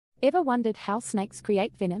Ever wondered how snakes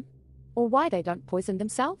create venom? Or why they don't poison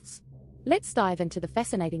themselves? Let's dive into the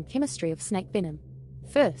fascinating chemistry of snake venom.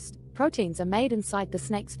 First, proteins are made inside the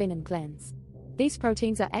snake's venom glands. These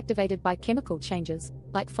proteins are activated by chemical changes,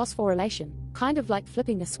 like phosphorylation, kind of like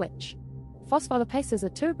flipping a switch. Phospholipases are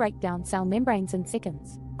to break down cell membranes in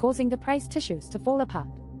seconds, causing the prey's tissues to fall apart.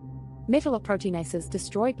 Metalloproteinases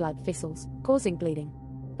destroy blood vessels, causing bleeding.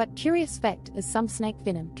 But curious fact is some snake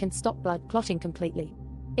venom can stop blood clotting completely.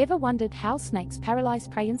 Ever wondered how snakes paralyze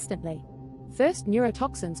prey instantly? First,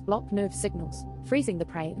 neurotoxins block nerve signals, freezing the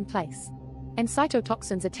prey in place. And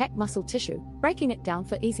cytotoxins attack muscle tissue, breaking it down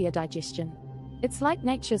for easier digestion. It's like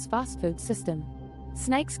nature's fast food system.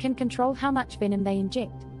 Snakes can control how much venom they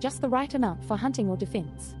inject, just the right amount for hunting or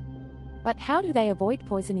defense. But how do they avoid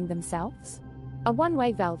poisoning themselves? A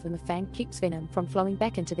one-way valve in the fang keeps venom from flowing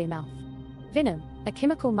back into their mouth. Venom, a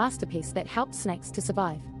chemical masterpiece that helps snakes to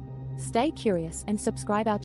survive. Stay curious and subscribe our